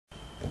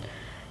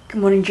Good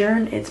morning,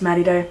 Jaren. It's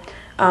Maddie Day.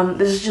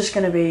 This is just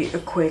going to be a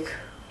quick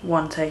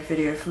one-take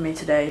video for me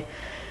today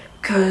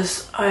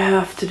because I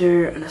have to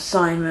do an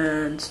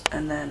assignment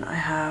and then I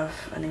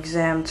have an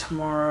exam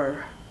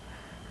tomorrow.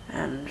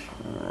 And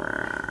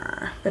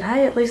but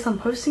hey, at least I'm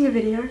posting a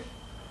video.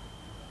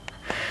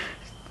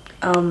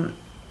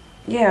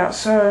 Yeah.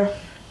 So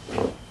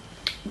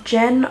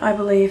Jen, I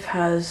believe,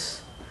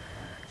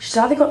 she's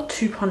either got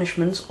 2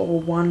 punishments or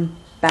 1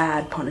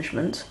 bad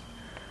punishment.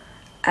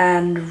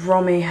 And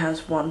Romy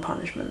has 1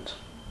 punishment.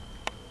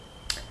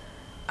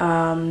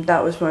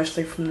 That was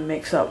mostly from the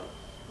mix-up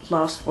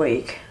last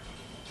week.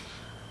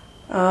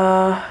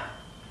 I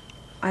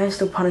am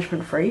still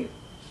punishment-free.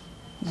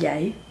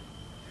 Yay.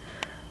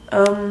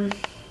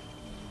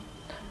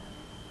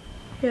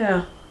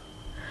 Yeah.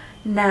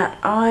 Nat,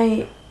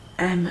 I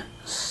am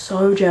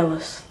so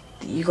jealous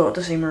that you got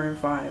to see Maroon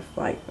 5.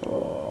 Like,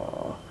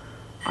 oh,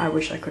 I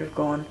wish I could have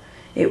gone.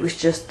 It was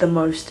just the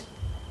most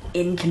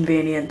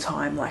inconvenient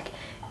time. Like,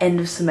 end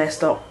of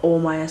semester, all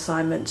my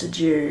assignments are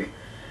due,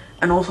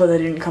 and also they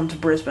didn't come to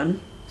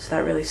Brisbane, so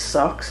that really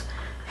sucks.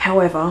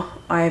 However,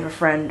 I have a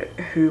friend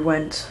who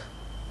went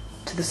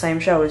to the same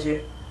show as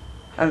you.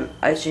 I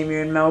assume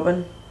you're in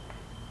Melbourne.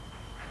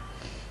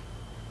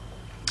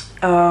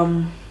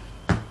 Yeah,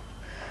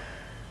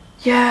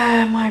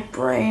 my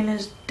brain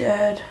is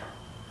dead.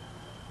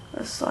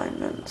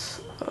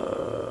 Assignments.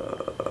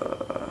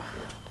 Ow,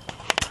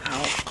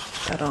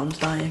 that arm's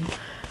dying.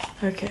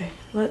 Okay,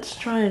 let's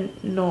try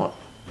and not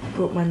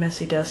put my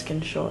messy desk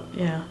in shot.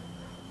 Yeah,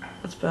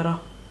 that's better.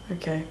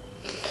 Okay.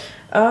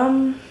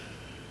 I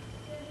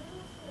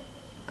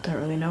don't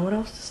really know what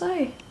else to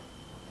say.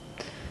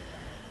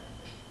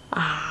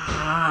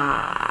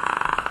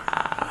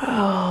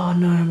 Oh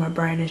no, my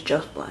brain is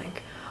just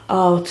blank.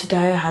 Oh,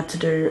 today I had to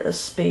do a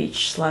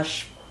speech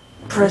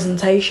 /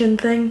 presentation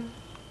thing,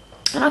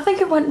 and I think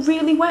it went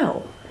really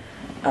well.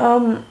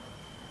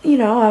 You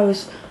know,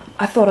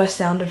 I thought I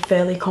sounded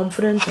fairly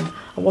confident, and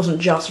I wasn't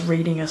just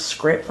reading a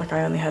script, like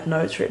I only had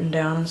notes written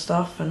down and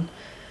stuff, and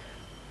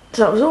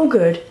so it was all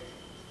good,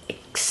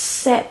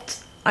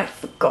 except I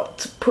forgot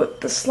to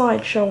put the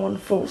slideshow on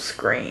full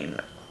screen,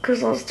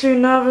 because I was too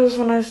nervous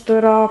when I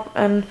stood up,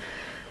 and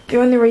the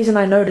only reason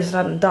I noticed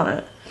I hadn't done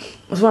it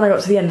was when I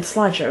got to the end of the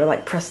slideshow. I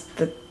like pressed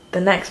the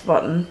next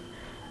button,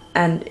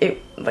 and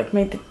it like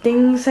made the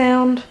ding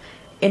sound,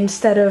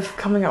 instead of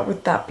coming up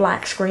with that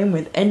black screen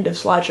with end of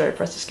slideshow,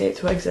 press escape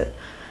to exit.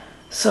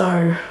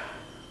 So,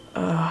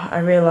 I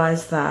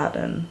realised that,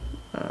 and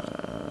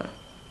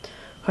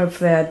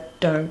hopefully I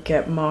don't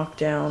get marked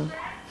down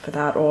for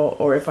that,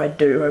 or if I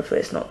do,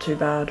 hopefully it's not too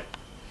bad.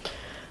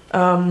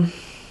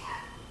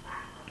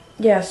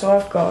 Yeah, so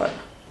I've got,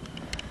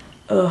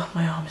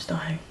 my arm's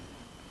dying.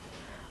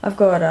 I've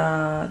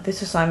got,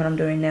 this assignment I'm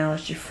doing now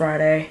is due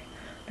Friday.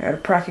 I got a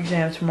prac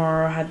exam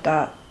tomorrow, I had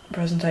that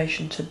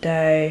presentation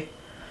today.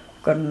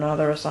 I've got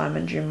another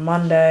assignment due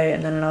Monday,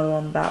 and then another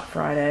one that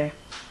Friday.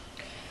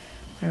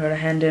 I gotta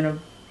hand in a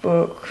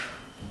book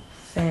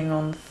thing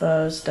on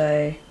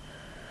Thursday.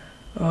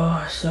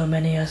 Oh, so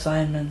many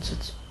assignments,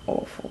 it's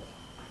awful.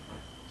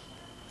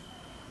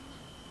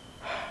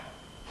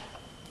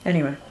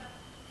 Anyway,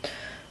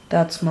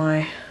 that's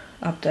my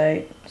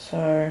update,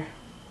 so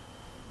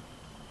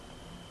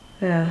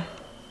yeah.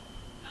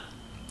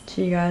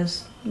 See you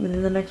guys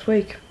within the next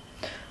week.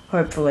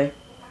 Hopefully,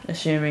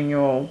 assuming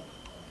you'll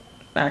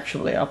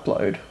actually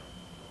upload.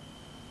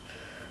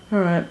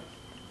 Alright,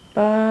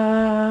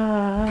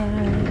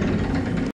 bye.